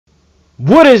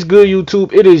What is good,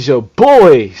 YouTube? It is your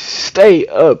boy, Stay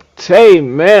Uptate,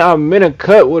 man. I'm in a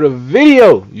cut with a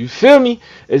video. You feel me?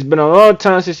 It's been a long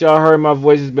time since y'all heard my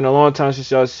voice. It's been a long time since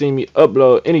y'all seen me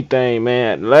upload anything,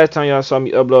 man. The last time y'all saw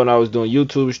me upload, I was doing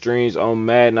YouTube streams on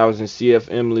Madden. I was in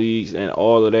CFM leagues and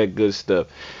all of that good stuff.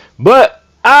 But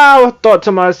I thought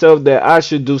to myself that I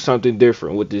should do something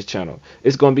different with this channel.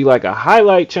 It's gonna be like a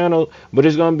highlight channel, but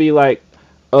it's gonna be like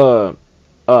a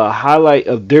highlight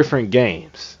of different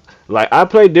games. Like, I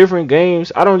play different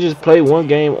games. I don't just play one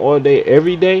game all day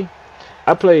every day.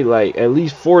 I play like at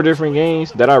least 4 different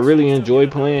games that I really enjoy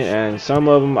playing, and some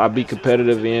of them I be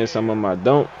competitive in, some of them I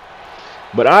don't.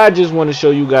 But I just want to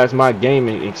show you guys my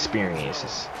gaming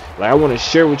experiences. Like, I want to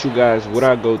share with you guys what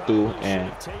I go through and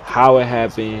how it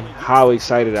happened, how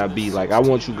excited I be. Like, I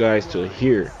want you guys to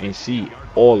hear and see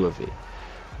all of it.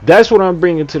 That's what I'm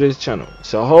bringing to this channel.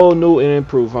 It's a whole new and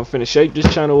improved. I'm finna shake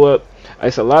this channel up.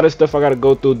 It's a lot of stuff I gotta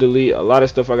go through, delete, a lot of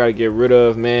stuff I gotta get rid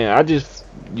of, man. I just,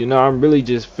 I'm really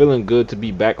just feeling good to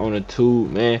be back on the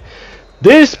tube, man.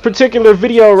 This particular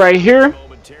video right here,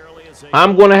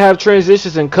 I'm gonna have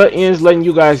transitions and cut ins, letting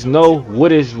you guys know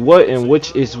what is what and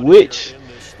which is which.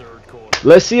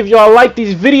 Let's see if y'all like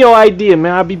these video ideas,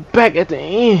 man. I'll be back at the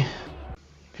end.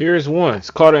 Here's one. It's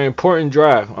called an important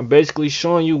drive. I'm basically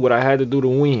showing you what I had to do to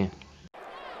win.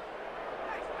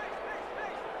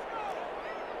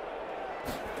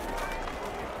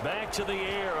 Back to the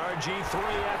air, RG3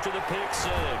 after the pick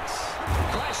six.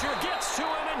 Pressure gets to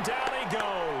him, and down he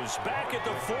goes. Back at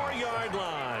the 4-yard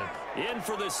line. In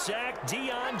for the sack,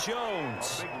 Deion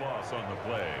Jones. A big loss on the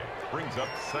play. Brings up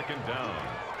second down.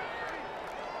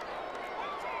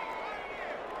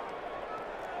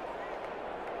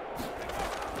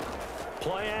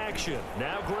 Play action.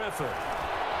 Now Griffin.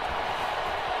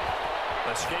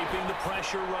 Escaping the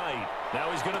pressure right.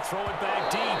 Now he's going to throw it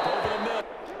back deep over the middle.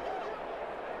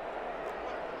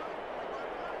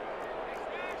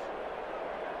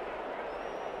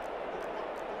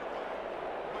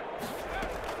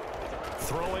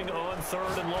 Throwing on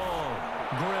 3rd and long.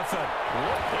 Griffin.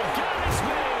 They've got his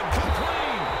man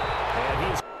complete. And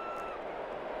he's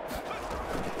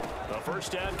a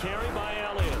first down carry by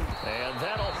Elliott. And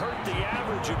that'll hurt the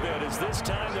average a bit, as this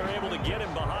time they're able to get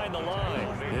him behind the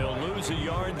line. He'll lose a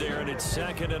yard there, and it's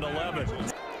 2nd and 11.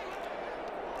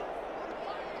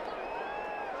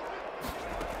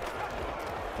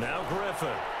 Now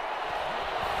Griffin.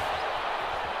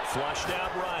 Flushed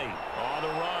out right. On the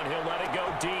run, he'll let it go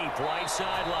deep. Right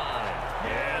sideline.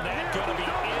 And that's going to be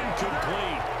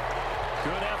incomplete.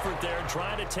 Good effort there,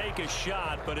 trying to take a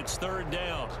shot, but it's 3rd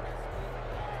down.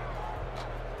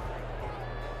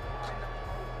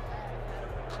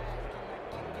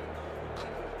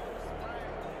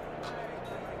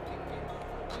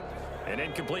 An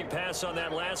incomplete pass on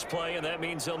that last play, and that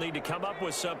means they'll need to come up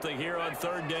with something here on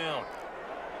 3rd down.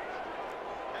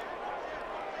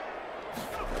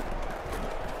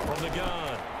 From the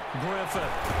gun, Griffin.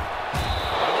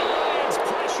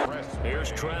 Pressure.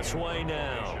 Here's Tressway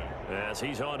now, as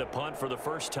he's on to punt for the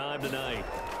first time tonight.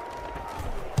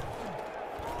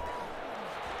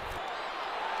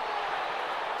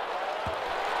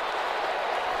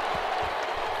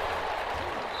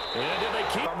 And did they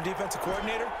keep... I'm a defensive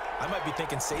coordinator. I might be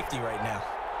thinking safety right now.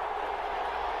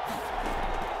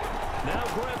 Now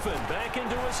Griffin back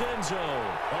into his end zone.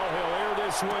 Oh, he'll air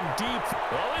this one deep.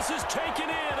 Oh, this is taken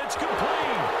in. It's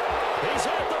complete. He's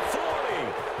at the 40,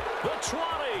 the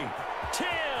 20,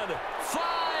 10, 5.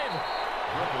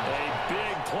 A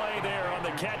big play there on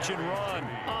the catch and run.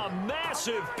 A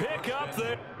massive pickup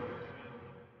there.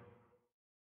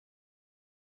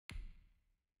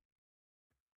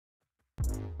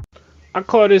 I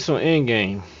call this on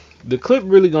in-game. The clip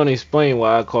really gonna explain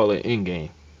why I call it in-game.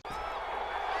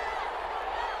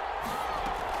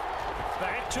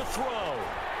 Back to throw.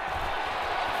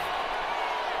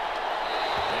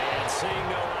 And seeing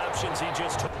no options, he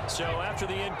just took. So after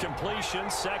the incompletion,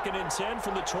 2nd and 10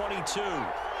 from the 22.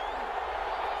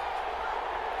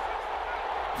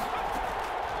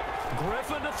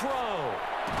 Griffin to throw.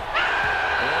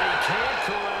 And he can't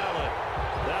corral it.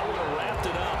 That would have wrapped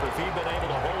it up if he'd been able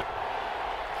to hold.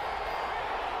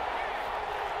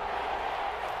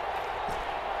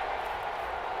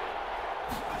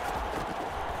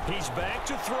 He's back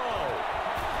to throw.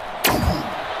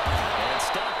 And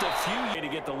stopped a few to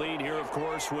get the lead here, of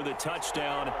course, with a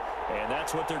touchdown. And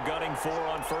that's what they're gunning for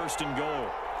on 1st and goal.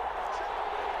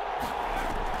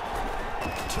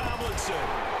 Tomlinson.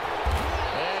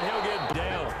 And he'll get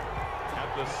down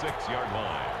At the 6-yard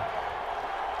line.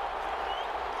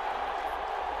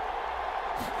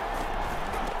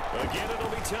 Again, it'll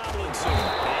be Tomlinson.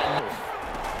 And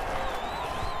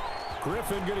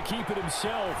Griffin going to keep it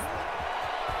himself.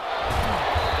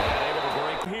 And able to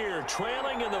break here,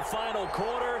 trailing in the final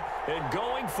quarter and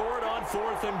going for it on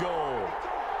 4th and goal.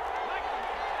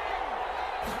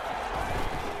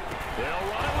 They'll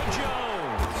run it with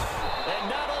Jones. And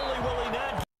not only will he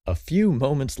not... A few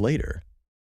moments later.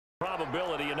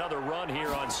 Probability another run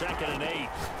here on 2nd and 8.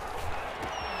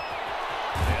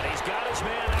 And he's got his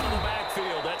man out of the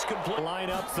backfield. That's complete.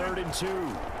 Line up 3rd and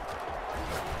 2.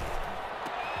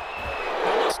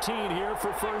 16 here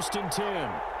for 1st and 10.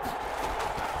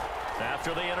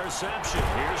 After the interception,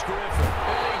 here's Griffin.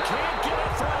 And he can't get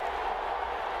it through.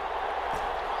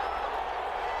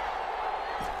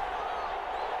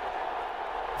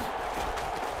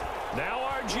 Now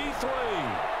RG3.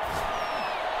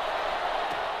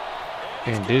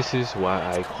 And this is why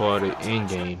I called it in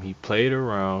game. He played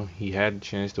around. He had a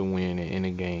chance to win it in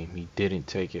the game. He didn't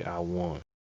take it. I won.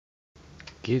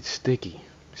 Get sticky.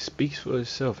 Speaks for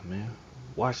itself, man.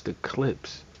 Watch the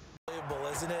clips. Unbelievable,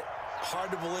 isn't it?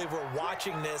 Hard to believe we're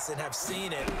watching this and have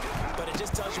seen it, but it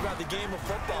just tells you about the game of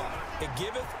football. It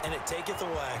giveth and it taketh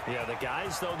away. Yeah, the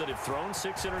guys, though, that have thrown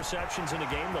 6 interceptions in a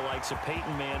game, the likes of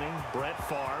Peyton Manning, Brett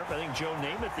Favre, I think Joe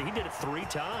Namath, he did it 3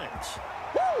 times.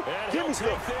 And he'll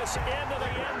take this into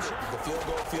the end zone. The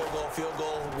field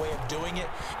goal way of doing it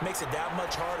makes it that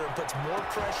much harder and puts more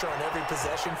pressure on every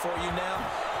possession for you now.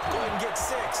 Go ahead and get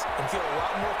 6 and feel a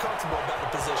lot more comfortable about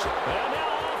the position. And now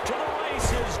off to the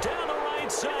races down the right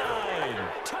side.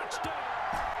 Touchdown.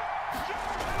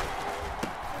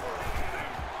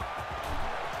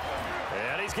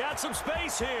 And he's got some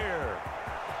space here.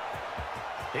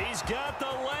 He's got the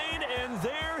lane, and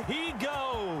there he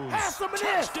goes.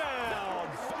 Touchdown.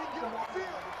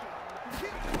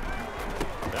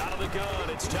 Out of the gun,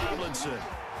 it's Tomlinson.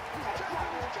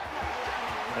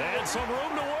 And some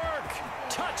room to work.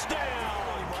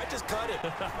 Touchdown. You might just cut it,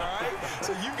 all right?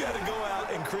 So you've got to go out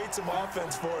and create some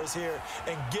offense for us here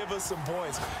and give us some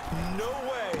points. No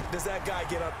way does that guy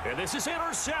get up. And this is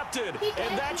intercepted,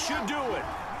 and that should do it.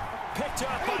 Picked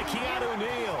up by Keanu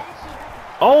Neal.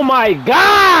 Oh my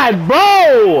God,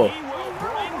 bro! He will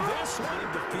bring this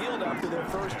Leave the field after their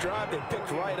first drive. They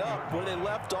picked right up where they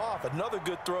left off. Another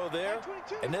good throw there.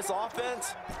 And this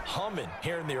offense, humming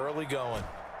here in the early going.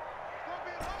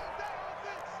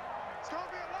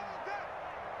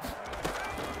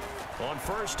 on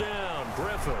 1st down.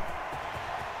 Griffin.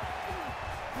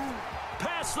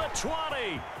 Past the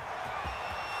 20.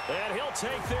 And he'll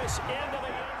take this into the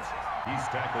end zone. He's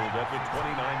tackled at the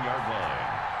 29-yard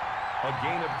line. A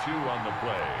gain of 2 on the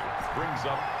play. Brings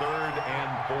up 3rd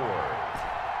and 4.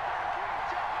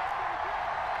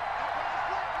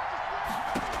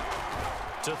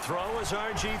 To throw is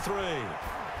RG3.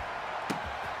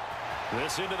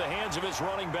 This into the hands of his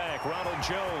running back, Ronald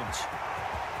Jones.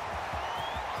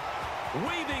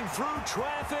 Weaving through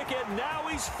traffic, and now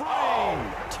he's free.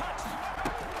 Touch.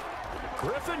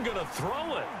 Griffin gonna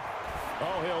throw it.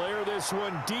 Oh, he'll air this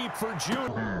one deep for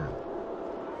Junior.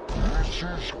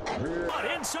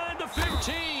 Inside the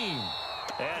 15.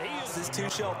 And he is this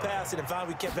 2-shell pass, and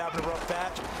finally we kept having a rough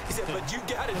patch. He said, but you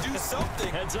got to do something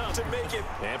heads up to make it.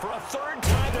 And for a 3rd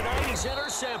time tonight, he's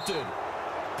intercepted.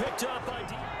 Picked up by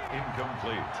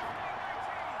Incomplete.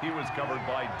 He was covered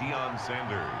by Deion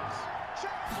Sanders.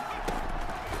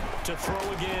 To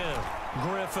throw again,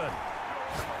 Griffin.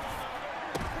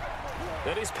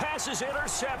 And his pass is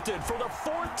intercepted for the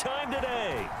 4th time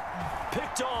today.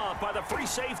 Picked off by the free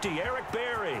safety, Eric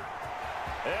Berry.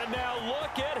 And now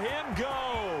look at him go.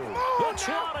 The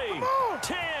 20,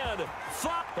 10,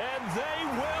 5, and they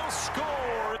will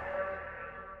score.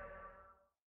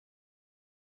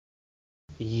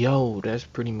 Yo, that's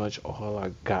pretty much all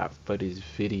I got for this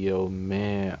video,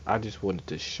 man. I just wanted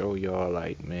to show y'all,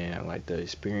 like, man, like the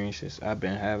experiences I've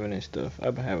been having and stuff.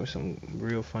 I've been having some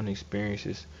real fun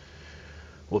experiences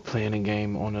with playing the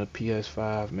game on a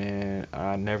PS5, man.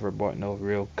 I never bought no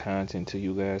real content to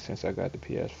you guys since I got the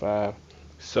PS5.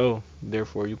 So,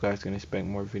 therefore, you guys can expect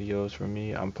more videos from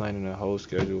me. I'm planning a whole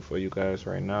schedule for you guys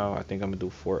right now. I think I'm going to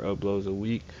do 4 uploads a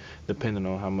week, depending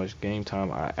on how much game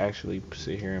time I actually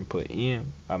sit here and put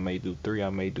in. I may do 3,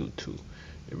 I may do 2.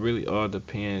 It really all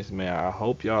depends, man. I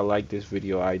hope y'all like this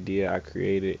video idea I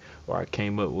created or I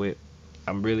came up with.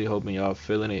 I'm really hoping y'all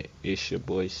feeling it. It's your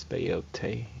boy, Stay Up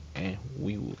Tay, and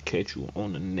we will catch you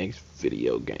on the next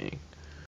video, gang.